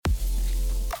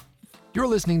You're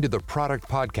listening to the Product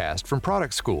Podcast from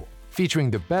Product School,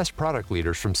 featuring the best product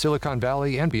leaders from Silicon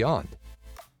Valley and beyond.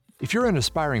 If you're an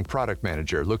aspiring product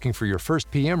manager looking for your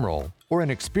first PM role, or an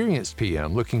experienced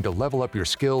PM looking to level up your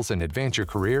skills and advance your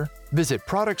career, visit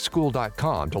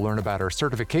productschool.com to learn about our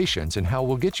certifications and how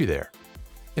we'll get you there.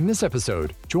 In this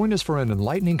episode, join us for an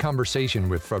enlightening conversation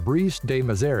with Fabrice de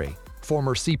Mazery,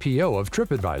 former CPO of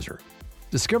Tripadvisor.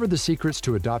 Discover the secrets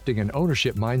to adopting an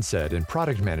ownership mindset in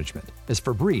product management as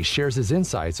Fabrice shares his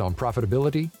insights on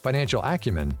profitability, financial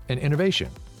acumen, and innovation.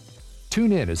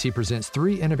 Tune in as he presents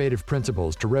 3 innovative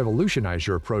principles to revolutionize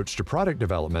your approach to product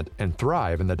development and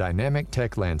thrive in the dynamic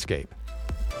tech landscape.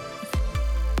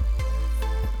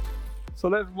 So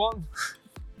hello everyone.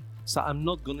 So I'm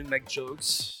not going to make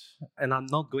jokes and I'm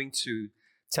not going to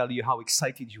tell you how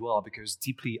excited you are because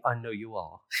deeply I know you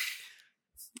are.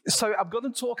 So I'm going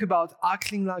to talk about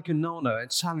acting like an owner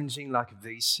and challenging like a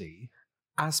VC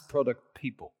as product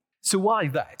people. So why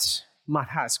that? You might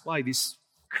ask, why this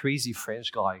crazy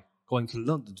French guy going to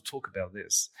London to talk about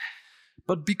this?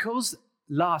 But because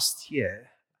last year,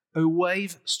 a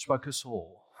wave struck us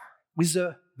all with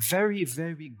a very,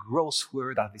 very gross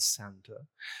word at the center.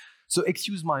 So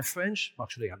excuse my French.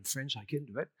 Actually, I'm French, I can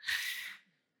do it.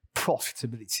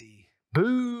 Profitability.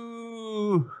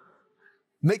 Boo!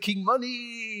 Making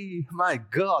money! My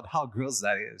God, how gross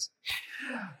that is.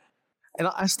 And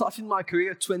I started my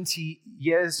career 20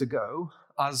 years ago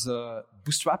as a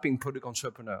bootstrapping product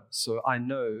entrepreneur. So I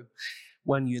know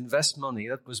when you invest money,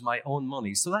 that was my own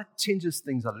money. So that changes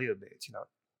things a little bit,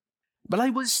 But I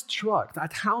was struck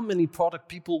at how many product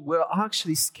people were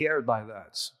actually scared by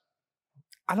that.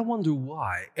 And I wonder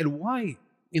why. And why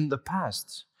in the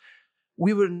past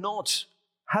we were not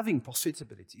having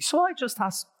profitability. So I just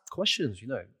asked questions,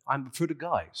 I'm a product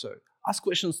guy, so ask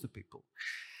questions to people.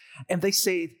 And they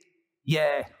said,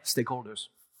 yeah, stakeholders,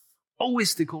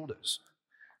 always stakeholders.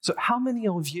 So how many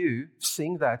of you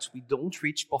think that we don't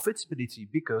reach profitability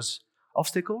because of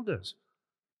stakeholders?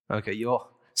 Okay,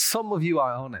 some of you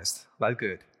are honest. That's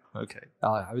good. Okay.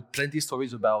 I have plenty of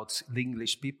stories about the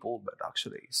English people, but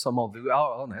actually some of you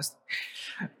are honest.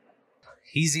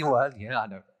 Easy one, yeah, I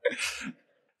know.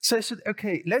 So I said,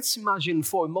 okay, let's imagine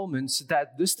for a moment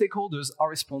that the stakeholders are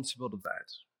responsible for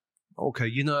that.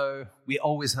 Okay, we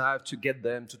always have to get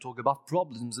them to talk about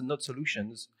problems and not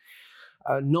solutions,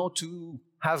 not to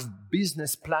have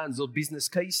business plans or business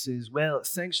cases. Well,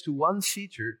 thanks to one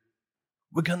feature,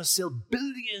 we're going to sell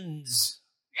billions.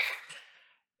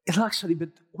 And actually, but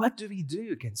what do we do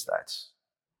against that?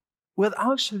 Well,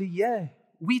 actually, yeah,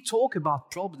 we talk about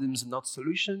problems and not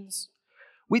solutions.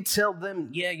 We tell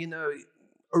them,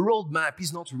 a roadmap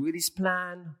is not really a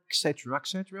plan, etc.,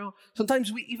 etc.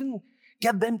 Sometimes we even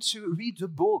get them to read a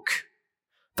book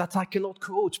that I cannot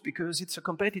quote because it's a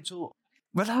competitor.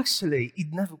 But actually, it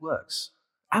never works.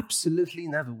 Absolutely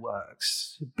never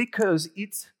works because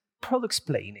it's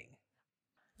product-splaining.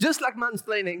 Just like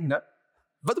mansplaining,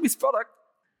 but with product.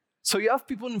 So you have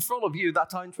people in front of you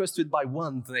that are interested by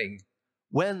one thing.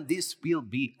 When this will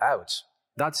be out.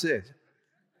 That's it.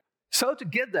 So to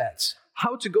get that,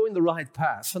 how to go in the right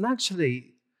path. And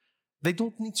actually, they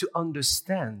don't need to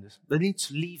understand. They need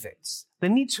to leave it. They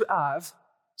need to have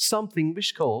something which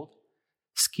is called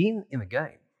skin in the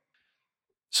game.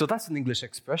 So that's an English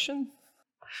expression.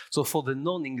 So for the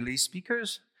non-English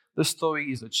speakers, the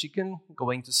story is a chicken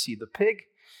going to see the pig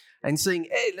and saying,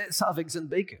 hey, let's have eggs and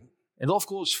bacon. And of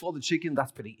course, for the chicken,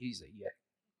 that's pretty easy, yeah.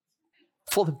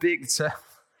 For the pig, it's a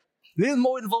little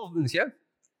more involvement, yeah?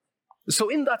 So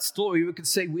in that story, we could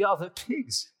say we are the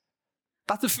pigs.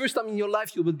 That's the first time in your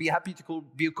life you would be happy to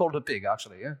be called a pig,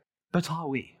 actually, yeah? But are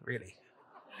we, really?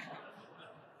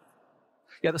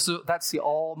 Yeah, so that's the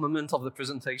awe moment of the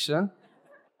presentation.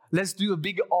 Let's do a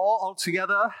big awe all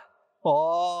together.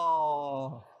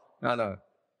 Oh, I know.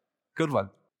 Good one.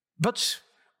 But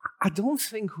I don't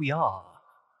think we are.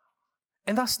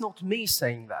 And that's not me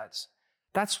saying that.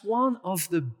 That's one of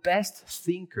the best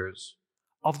thinkers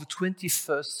of the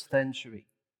 21st century,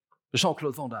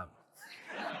 Jean-Claude Van Damme.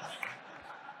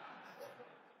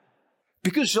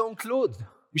 Because Jean-Claude,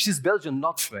 which is Belgian,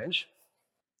 not French,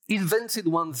 invented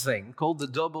one thing called the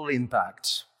double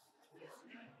impact.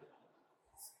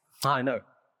 I know.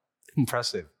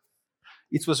 Impressive.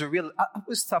 It was a real... I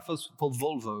was tough for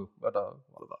Volvo, but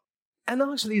whatever. And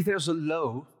actually, there's a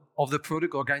law of the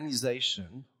product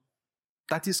organization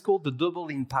that is called the double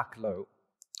impact law.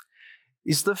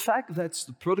 It's the fact that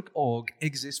the product org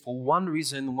exists for one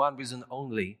reason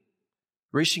only,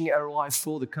 reaching ROI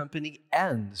for the company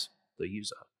and the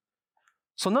user.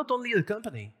 So not only the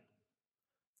company,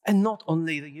 and not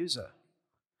only the user.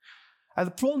 And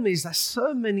the problem is that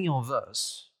so many of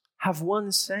us have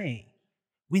one saying,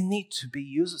 we need to be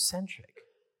user-centric.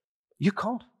 You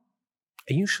can't,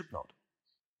 and you should not.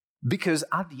 Because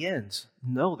at the end,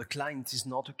 no, the client is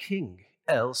not a king,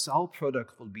 else our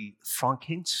product will be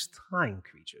Frankenstein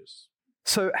creatures.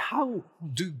 So how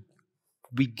do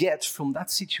we get from that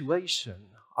situation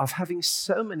of having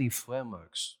so many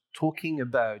frameworks talking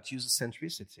about user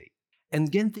centricity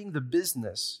and getting the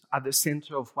business at the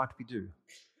center of what we do?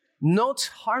 Not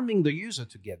harming the user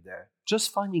to get there,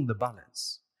 just finding the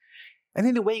balance. And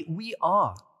in a way, we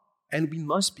are, and we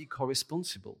must be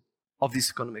co-responsible of this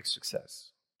economic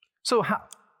success. So how?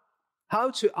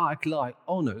 How to act like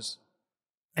owners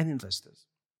and investors?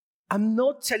 I'm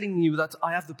not telling you that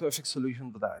I have the perfect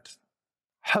solution for that.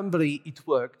 Humbly, it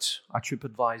worked at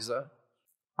TripAdvisor.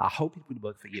 I hope it will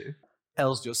work for you.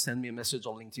 Else, just send me a message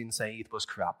on LinkedIn saying it was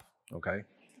crap, okay?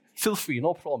 Feel free,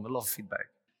 no problem, I love feedback.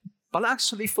 But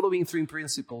actually following three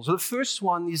principles. The first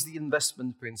one is the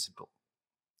investment principle.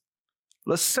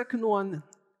 The second one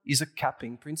is a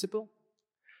capping principle.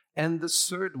 And the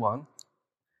third one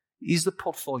is the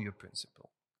portfolio principle.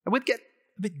 And we'll get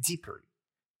a bit deeper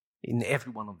in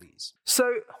every one of these.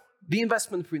 So, the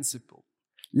investment principle.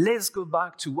 Let's go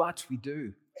back to what we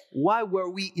do. Why were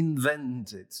we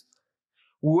invented?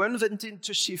 We were invented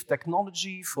to shift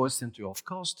technology from a center of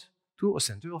cost to a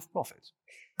center of profit.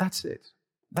 That's it.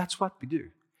 That's what we do.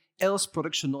 Else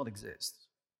production not exist.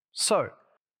 So,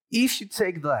 if you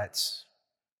take that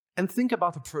and think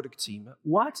about a product team,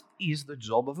 what is the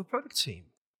job of a product team?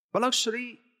 Well,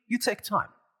 actually, you take time.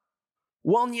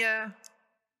 1 year,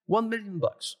 $1 million.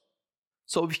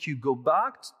 So if you go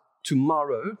back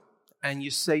tomorrow and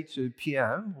you say to a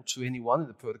PM or to anyone in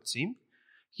the product team,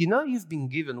 you know you've been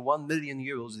given 1 million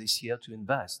euros this year to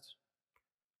invest.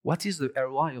 What is the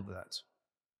ROI of that?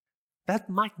 That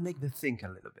might make them think a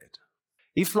little bit.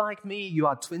 If, like me, you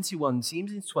are 21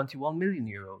 teams, it's 21 million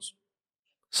euros.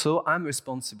 So I'm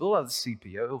responsible as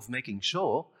CPO of making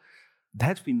sure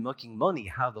that we're making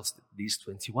money out of these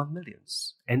 21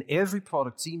 millions. And every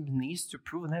product team needs to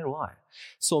prove an ROI.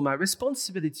 So my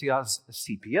responsibility as a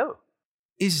CPO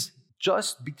is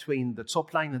just between the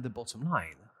top line and the bottom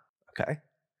line. Okay?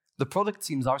 The product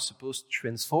teams are supposed to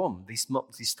transform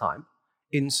this time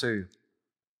into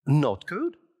not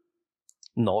code,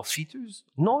 nor features,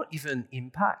 nor even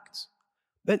impact,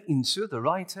 but into the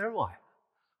right ROI,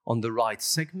 on the right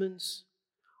segments,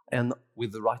 and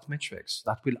with the right metrics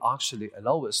that will actually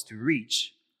allow us to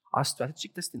reach our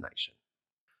strategic destination.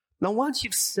 Now, once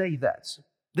you've said that,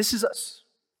 this is us,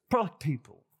 product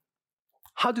people.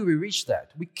 How do we reach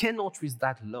that? We cannot reach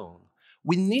that alone.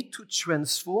 We need to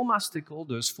transform our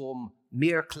stakeholders from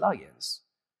mere clients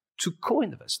to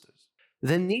co-investors.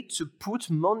 They need to put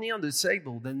money on the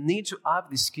table. They need to have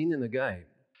the skin in the game.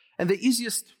 And the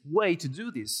easiest way to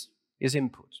do this is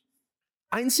input.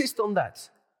 I insist on that.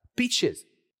 Pitches,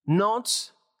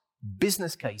 not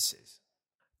business cases.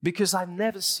 Because I've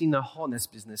never seen a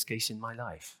honest business case in my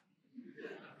life.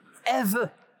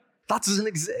 Ever. That doesn't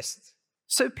exist.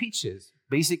 So pitches,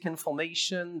 basic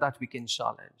information that we can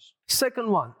challenge. Second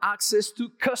one, access to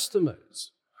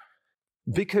customers.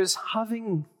 Because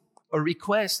having a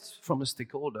request from a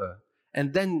stakeholder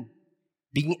and then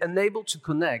being unable to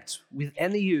connect with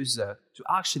any user to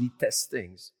actually test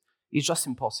things is just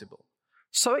impossible.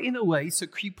 So in a way, it's a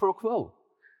quid pro quo.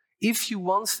 If you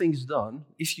want things done,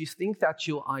 if you think that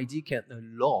your idea can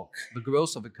unlock the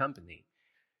growth of a company,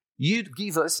 you'd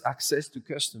give us access to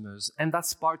customers, and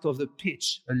that's part of the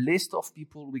pitch, a list of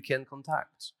people we can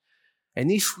contact.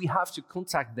 And if we have to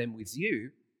contact them with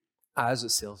you, as a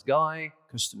sales guy,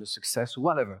 customer success, or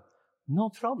whatever, no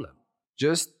problem.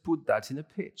 Just put that in a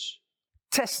pitch.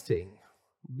 Testing,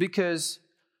 because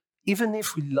even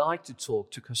if we like to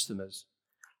talk to customers,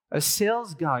 a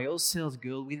sales guy or sales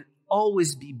girl will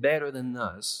always be better than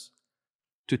us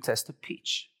to test a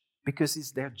pitch, because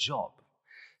it's their job.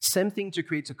 Same thing to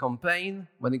create a campaign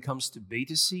when it comes to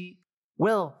B2C.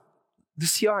 Well, the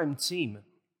CRM team,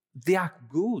 they are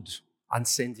good at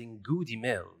sending good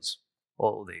emails,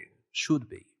 or they should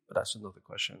be, but that's another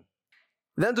question.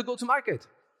 Then to go to market.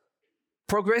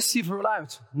 Progressive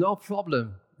rollout, no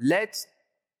problem. Let's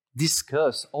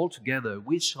discuss all together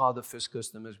which are the first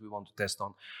customers we want to test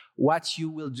on. What you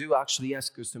will do actually as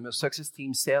customer success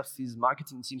teams, sales teams,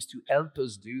 marketing teams to help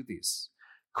us do this.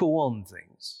 Co-own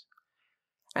things.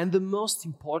 And the most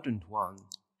important one,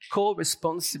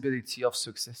 co-responsibility of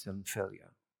success and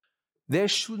failure. There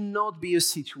should not be a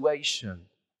situation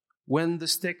when the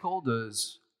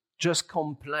stakeholders just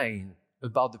complain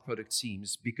about the product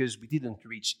teams because we didn't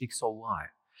reach X or Y.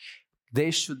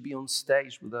 They should be on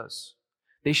stage with us.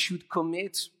 They should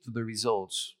commit to the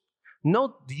results.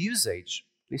 Not the usage,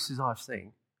 this is our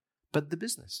thing, but the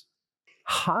business.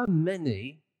 how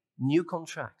many new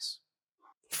contracts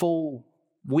for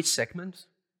which segment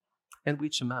and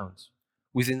which amount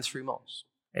within 3 months?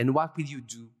 And what will you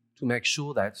do to make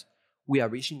sure that we are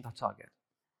reaching that target?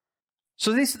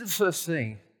 So this is the first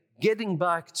thing, getting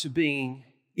back to being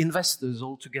investors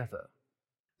altogether.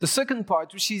 The second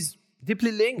part, which is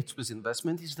deeply linked with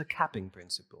investment, is the capping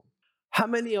principle. How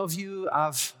many of you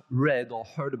have read or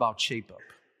heard about Shape Up?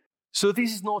 So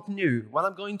this is not new. What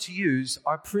I'm going to use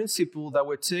are principles that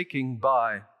were taken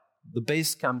by the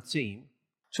Basecamp team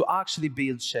to actually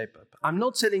build Shape Up. I'm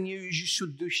not telling you you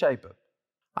should do Shape Up.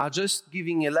 I'm just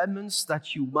giving elements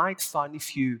that you might find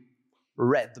if you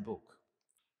read the book.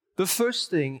 The first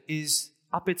thing is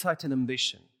appetite and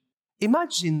ambition.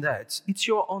 Imagine that it's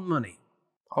your own money.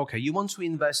 Okay, you want to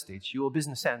invest it, you're a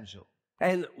business angel.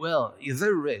 And, well, you're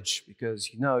very rich because,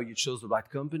 you chose the right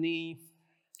company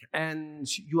and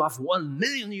you have 1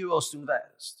 million euros to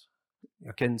invest.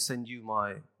 I can send you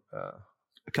my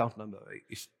account number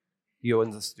if you're in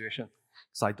the situation,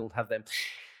 because I don't have them.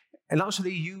 And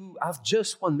actually, you have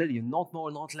just 1 million, not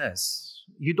more, not less.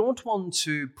 You don't want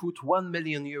to put 1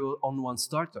 million euro on one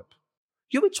startup.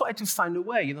 You will try to find a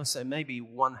way, say maybe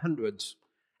 100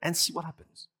 and see what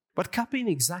happens. But capping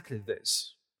exactly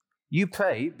this. You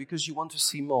pay because you want to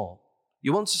see more.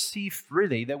 You want to see if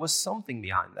really there was something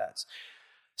behind that.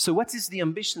 So what is the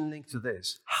ambition linked to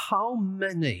this? How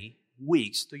many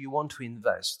weeks do you want to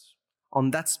invest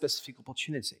on that specific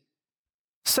opportunity?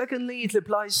 Secondly, it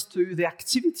applies to the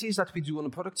activities that we do on a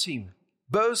product team,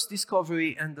 both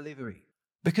discovery and delivery.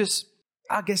 Because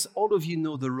I guess all of you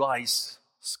know the RISE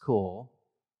score.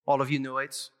 All of you know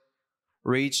it.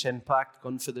 Reach, impact,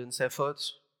 confidence, effort.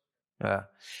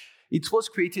 It was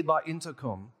created by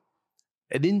Intercom.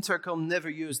 And Intercom never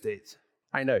used it.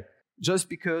 I know. Just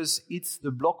because it's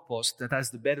the blog post that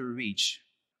has the better reach.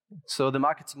 So the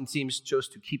marketing teams chose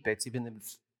to keep it, even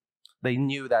if they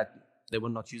knew that they were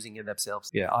not using it themselves.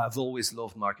 Yeah, I've always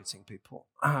loved marketing people.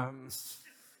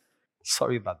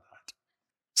 Sorry about that.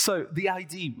 So the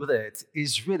idea with it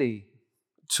is really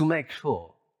to make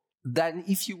sure that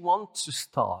if you want to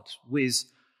start with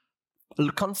a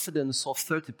confidence of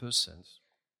 30%,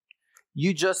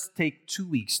 you just take 2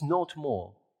 weeks, not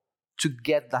more, to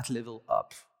get that level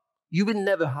up. You will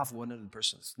never have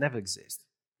 100%, never exist,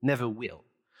 never will.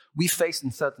 We face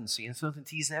uncertainty.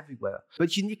 Uncertainty is everywhere.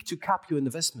 But you need to cap your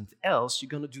investment, else you're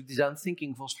going to do design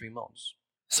thinking for 3 months.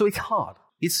 So it's hard.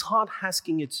 It's hard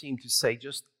asking a team to say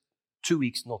just 2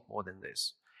 weeks, not more than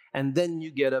this. And then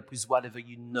you get up with whatever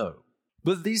you know.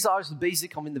 But these are the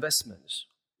basic of investments.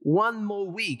 1 more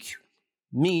week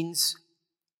means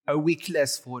a week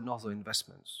less for another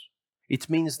investment. It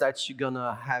means that you're going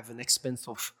to have an expense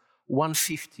of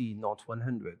 150, not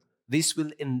 100. This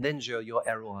will endanger your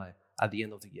ROI at the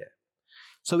end of the year.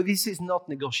 So this is not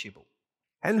negotiable.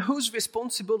 And who's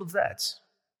responsible for that?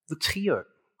 The trio.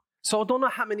 So I don't know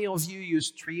how many of you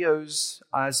use trios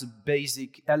as a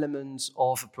basic element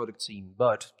of a product team,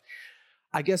 but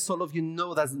I guess all of you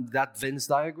know that Venn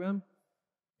diagram,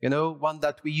 one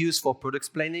that we use for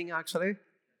product planning, actually.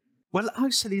 Well,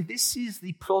 actually, this is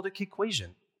the product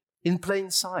equation in plain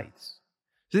sight.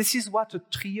 This is what a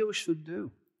trio should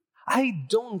do. I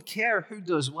don't care who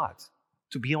does what,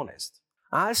 to be honest.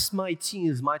 I ask my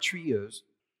teams, my trios,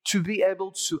 to be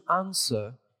able to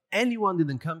answer anyone in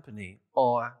the company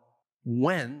or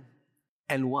when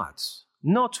and what.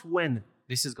 Not when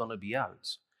this is going to be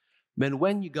out, but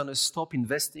when you're going to stop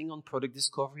investing on product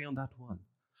discovery on that one.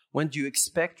 When do you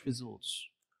expect results?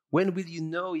 When will you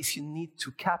know if you need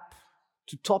to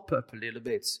top up a little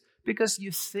bit because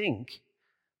you think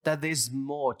that there's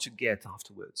more to get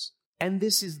afterwards? And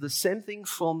this is the same thing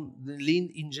from the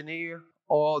lead engineer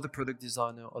or the product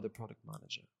designer or the product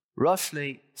manager.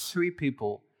 Roughly 3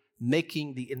 people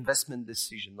making the investment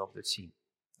decision of the team.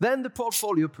 Then the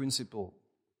portfolio principle.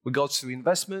 We go through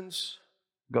investments,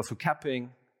 go through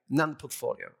capping, and then the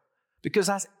portfolio. Because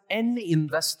as any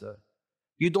investor,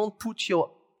 you don't put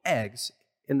your eggs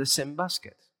in the same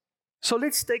basket. So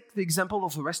let's take the example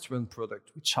of a restaurant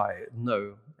product, which I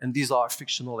know, and these are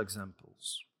fictional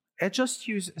examples. I just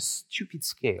use a stupid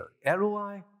scale,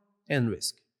 ROI and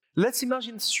risk. Let's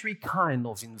imagine 3 kinds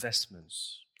of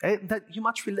investments. That you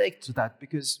might relate to that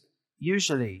because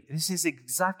usually this is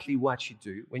exactly what you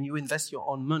do when you invest your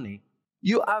own money.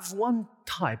 You have one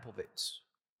type of it,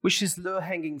 which is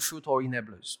low-hanging fruit or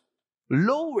enablers.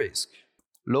 Low risk,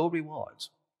 low reward.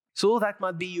 So that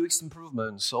might be UX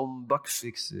improvements, some bug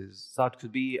fixes. That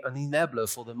could be an enabler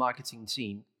for the marketing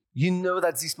team. You know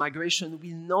that this migration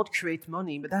will not create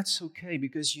money, but that's okay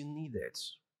because you need it.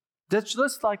 That's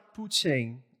just like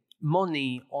putting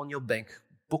money on your bank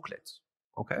booklet,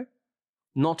 okay?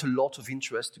 not a lot of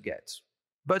interest to get.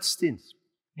 But still,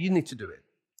 you need to do it.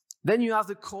 Then you have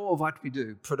the core of what we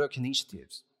do, product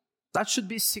initiatives. That should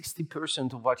be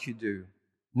 60% of what you do,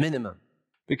 minimum.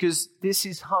 Because this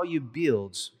is how you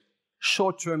build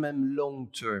short-term and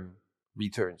long-term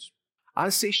returns. I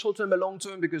say short-term and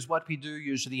long-term because what we do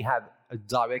usually have a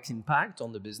direct impact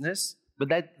on the business, but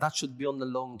that should be on the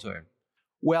long term.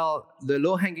 Well, the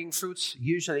low-hanging fruits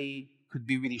usually could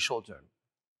be really short-term.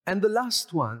 And the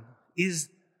last one is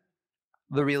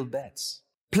the real bets.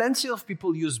 Plenty of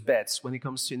people use bets when it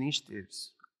comes to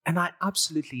initiatives, and I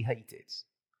absolutely hate it.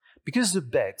 Because the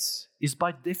bet is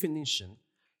by definition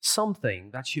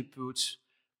something that you put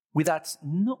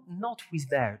not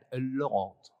without a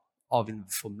lot of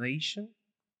information,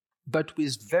 but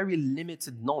with very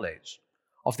limited knowledge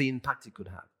of the impact it could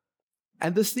have.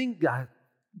 And the thing that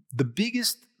the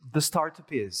biggest the startup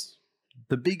is,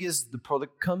 the biggest the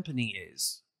product company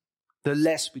is, the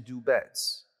less we do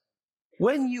bets.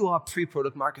 When you are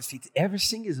pre-product market fit,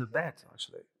 everything is a bet,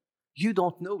 actually. You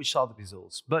don't know which are the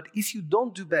results. But if you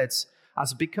don't do bets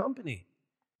as a big company,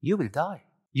 you will die.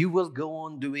 You will go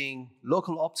on doing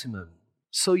local optimum.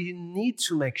 So you need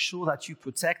to make sure that you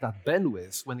protect that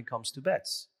bandwidth when it comes to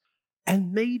bets.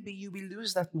 And maybe you will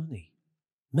lose that money.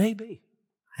 Maybe.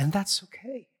 And that's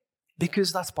okay.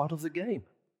 Because that's part of the game.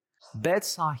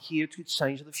 Bets are here to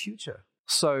change the future.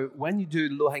 So when you do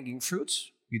low-hanging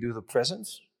fruits, you do the present.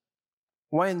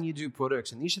 When you do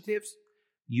product initiatives,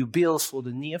 you build for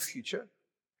the near future.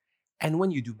 And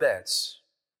when you do bets,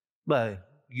 well,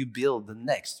 you build the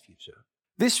next future.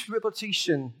 This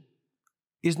repetition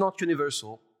is not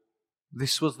universal.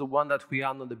 This was the one that we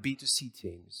are on the B2C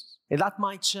teams. And that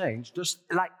might change, just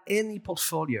like any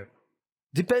portfolio,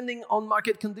 depending on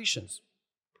market conditions.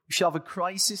 If you have a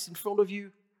crisis in front of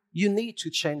you, you need to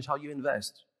change how you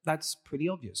invest. That's pretty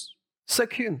obvious.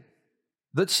 Second,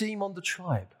 the team on the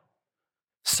tribe.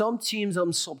 Some teams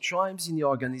on sub-tribes in the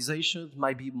organization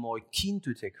might be more keen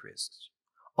to take risks.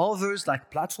 Others,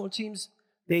 like platform teams,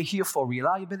 they're here for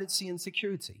reliability and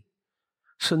security.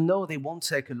 So no, they won't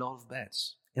take a lot of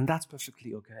bets, and that's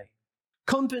perfectly okay.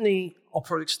 Company or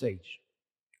product stage.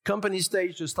 Company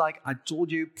stage, just like I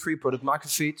told you, pre-product market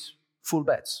fit, full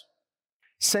bets.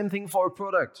 Same thing for a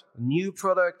product, new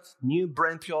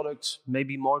brand product,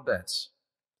 maybe more bets.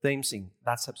 Same thing,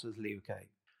 that's absolutely okay.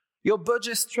 Your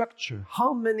budget structure,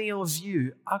 how many of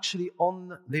you actually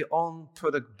own their own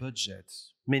product budget?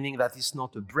 Meaning that it's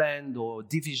not a brand or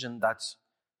division that's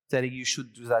telling you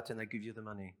should do that and I give you the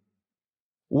money.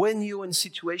 When you're in a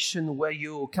situation where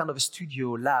you're kind of a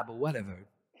studio, lab, or whatever,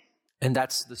 and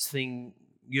that's the thing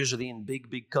usually in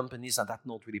big companies and that's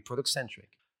not really product-centric,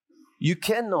 you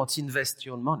cannot invest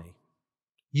your own money.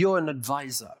 You're an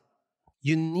advisor.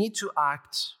 You need to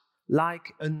act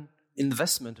like an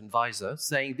investment advisor,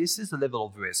 saying this is the level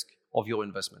of risk of your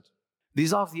investment.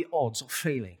 These are the odds of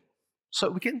failing. So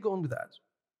we can go on with that.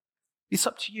 It's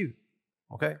up to you,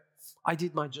 okay? I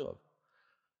did my job.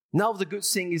 Now the good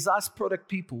thing is, as product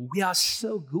people, we are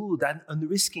so good at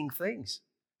unrisking things.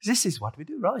 This is what we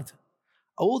do, right?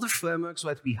 All the frameworks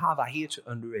that we have are here to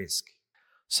unrisk.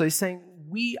 So he's saying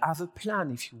we have a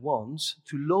plan, if you want,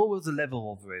 to lower the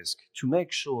level of risk, to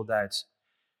make sure that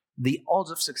the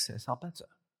odds of success are better.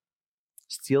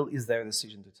 Still is their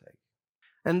decision to take.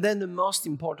 And then the most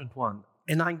important one,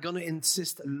 and I'm going to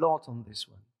insist a lot on this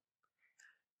one,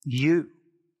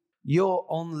 your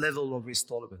own level of risk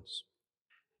tolerance.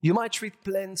 You might read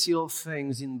plenty of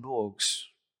things in books,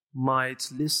 might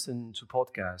listen to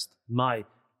podcasts, might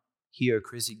hear a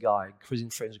crazy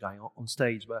French guy on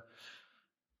stage, but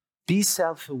be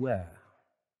self-aware.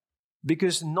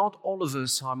 Because not all of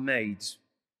us are made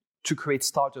to create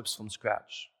startups from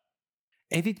scratch.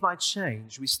 And it might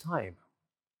change with time.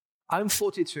 I'm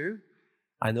 42.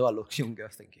 I know I look younger,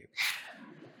 thank you.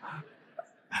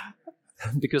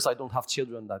 Because I don't have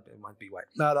children, that might be why.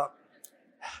 No.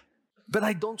 But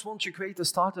I don't want to create a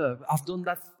startup. I've done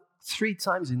that 3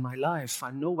 times in my life.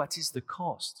 I know what is the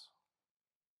cost.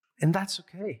 And that's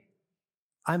okay.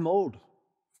 I'm old.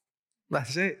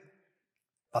 That's it.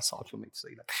 That's hard for me to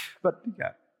say that. But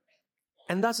yeah.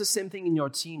 And that's the same thing in your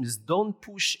teams. Don't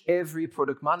push every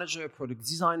product manager, product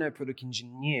designer, product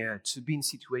engineer to be in a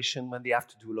situation when they have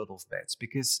to do a lot of bets.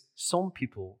 Because some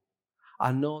people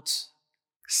are not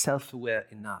self-aware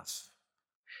enough.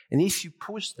 And if you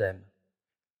push them,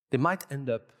 they might end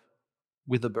up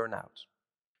with a burnout.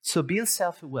 So being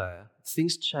self-aware,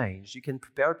 things change. You can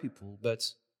prepare people,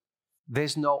 but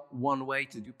there's no one way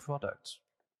to do product.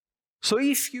 So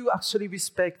if you actually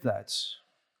respect that,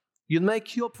 you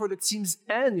make your product teams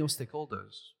and your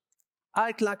stakeholders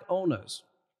act like owners.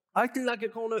 Acting like a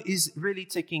corner is really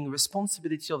taking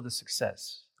responsibility of the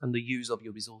success and the use of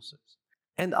your resources.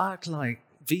 And act like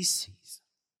VCs.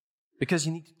 Because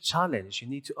you need to challenge, you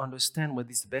need to understand what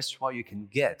is the best way you can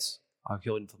get out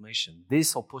your information,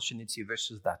 this opportunity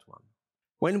versus that one.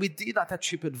 When we did that at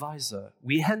TripAdvisor,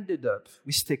 we ended up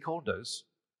with stakeholders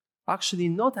actually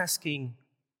not asking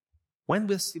when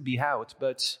will it be out,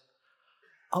 but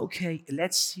okay,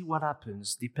 let's see what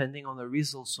happens depending on the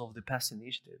results of the past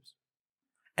initiatives.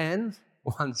 And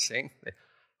one thing,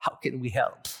 how can we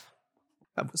help?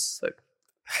 That was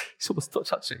so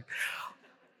touching.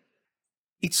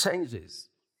 It changes.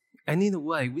 And in a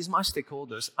way, with my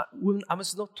stakeholders, I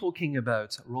was not talking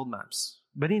about roadmaps,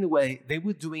 but in a way, they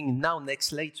were doing now,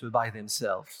 next, later by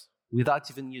themselves without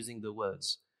even using the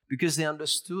words, because they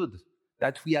understood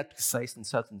that we had to face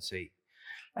uncertainty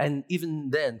and even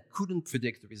then couldn't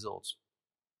predict the results.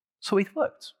 So it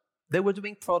worked. They were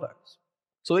doing products.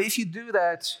 So if you do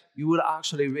that, you will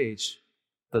actually reach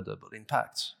the double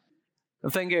impact.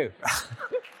 And thank you.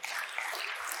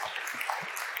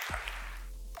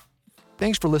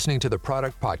 Thanks for listening to the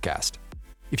Product Podcast.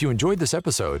 If you enjoyed this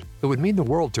episode, it would mean the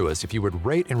world to us if you would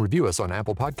rate and review us on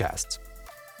Apple Podcasts.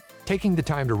 Taking the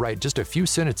time to write just a few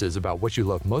sentences about what you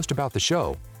love most about the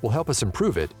show will help us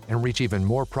improve it and reach even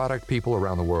more product people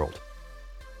around the world.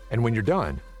 And when you're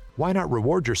done, why not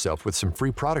reward yourself with some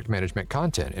free product management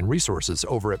content and resources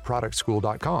over at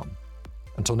productschool.com?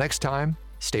 Until next time,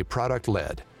 stay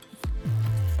product-led.